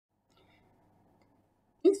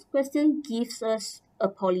this question gives us a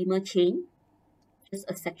polymer chain, just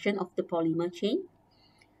a section of the polymer chain,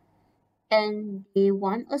 and they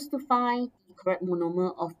want us to find the correct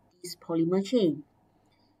monomer of this polymer chain.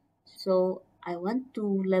 So I want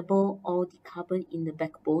to label all the carbon in the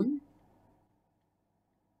backbone.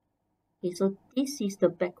 Okay, so this is the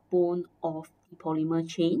backbone of the polymer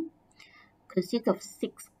chain. Consists of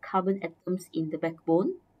 6 carbon atoms in the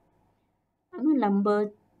backbone. I'm going to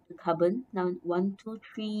number the carbon now 1, 2,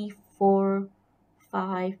 3, 4,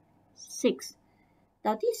 5, 6.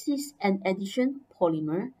 Now this is an addition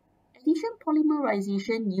polymer. Addition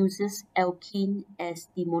polymerization uses alkene as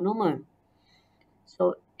the monomer.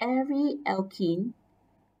 So every alkene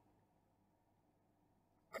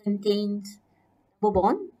contains double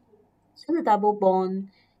bond. So the double bond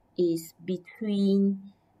is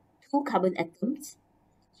between 2 carbon atoms.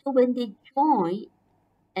 So when they join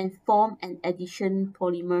and form an addition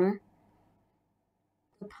polymer,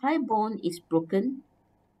 the pi bond is broken.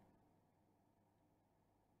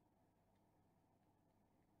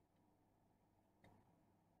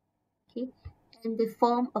 Okay, and they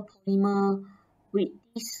form a polymer with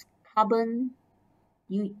this carbon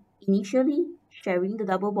initially sharing the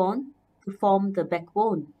double bond to form the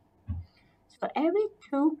backbone. So every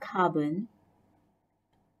two carbon,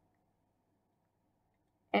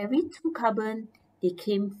 they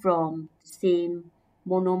came from the same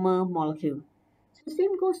monomer molecule. So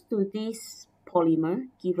same goes to this polymer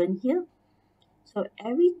given here. So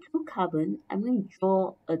every 2 carbon, I'm going to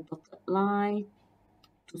draw a dotted line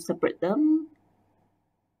to separate them.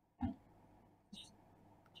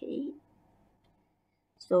 Okay.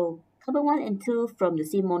 So carbon 1 and 2 from the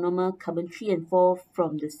same monomer, carbon 3 and 4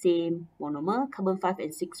 from the same monomer, carbon 5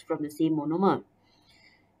 and 6 from the same monomer.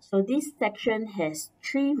 So this section has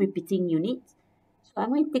 3 repeating units. So I'm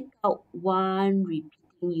going to take out 1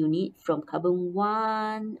 repeating unit from carbon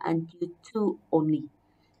 1 until 2 only.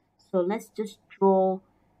 So let's just draw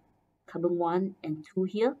carbon 1 and 2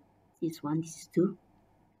 here. This 1, this is 2.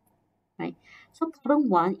 Right? So carbon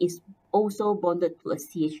 1 is also bonded to a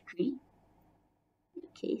CH3.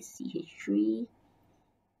 Okay, CH3.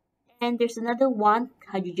 And there's another 1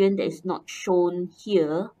 hydrogen that is not shown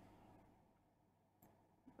here.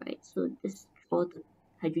 Right, so just draw the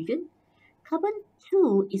hydrogen. Carbon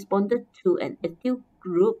 2 is bonded to an ethyl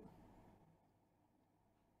group.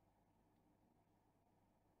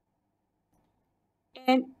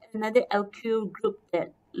 And another alkyl group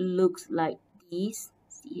that looks like this,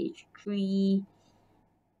 CH3,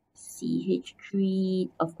 CH3.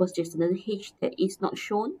 Of course, there's another H that is not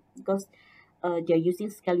shown because they're using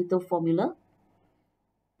skeletal formula.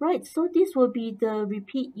 Right, so this will be the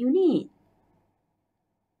repeat unit.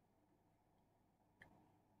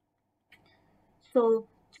 So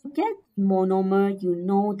to get monomer, you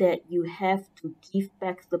know that you have to give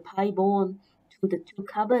back the pi bond to the 2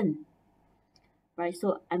 carbon. Right,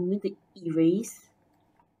 so I'm going to erase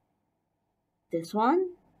this one,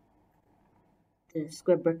 the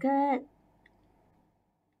square bracket,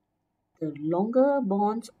 the longer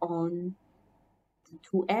bonds on the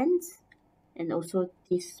 2 ends, and also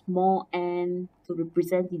this small n to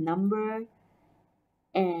represent the number.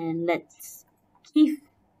 And let's give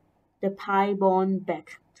the pi bond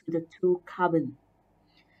back to the 2 carbon.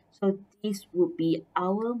 So this would be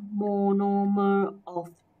our monomer of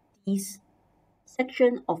this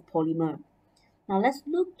section of polymer. Now let's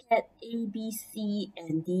look at A, B, C,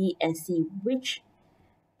 and D and see which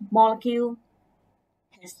molecule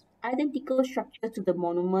has identical structure to the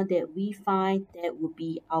monomer that we find. That would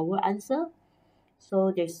be our answer.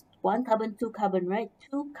 So there's 1 carbon, 2 carbon, right?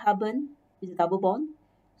 2 carbon with a double bond.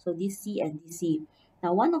 So this C and this C.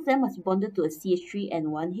 Now one of them must be bonded to a CH3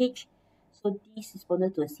 and 1 H. So this is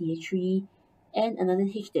bonded to a CH3 and another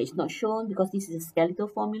H that is not shown because this is a skeletal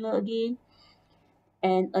formula again.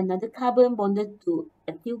 And another carbon bonded to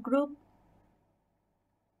ethyl group.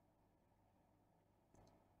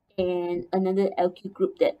 And another alkyl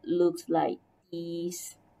group that looks like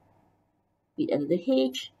this with another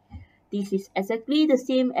H. This is exactly the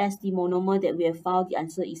same as the monomer that we have found. The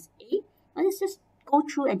answer is A. Now let's just go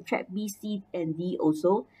through and check B, C, and D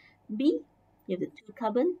also. B, you have the 2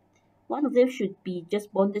 carbon. One of them should be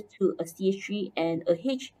just bonded to a CH3 and a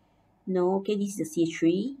H. No, okay, this is a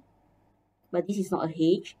CH3, but this is not a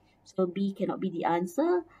H. So B cannot be the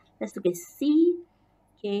answer. Let's look at C.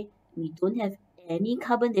 Okay, we don't have any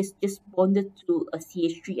carbon that's just bonded to a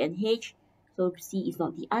CH3 and H. So C is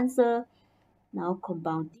not the answer. Now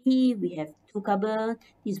compound D, we have 2 carbon.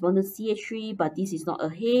 This is bonded to CH3, but this is not a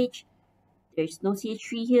H. There is no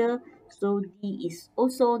CH3 here. So D is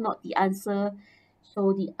also not the answer.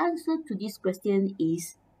 So the answer to this question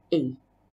is A.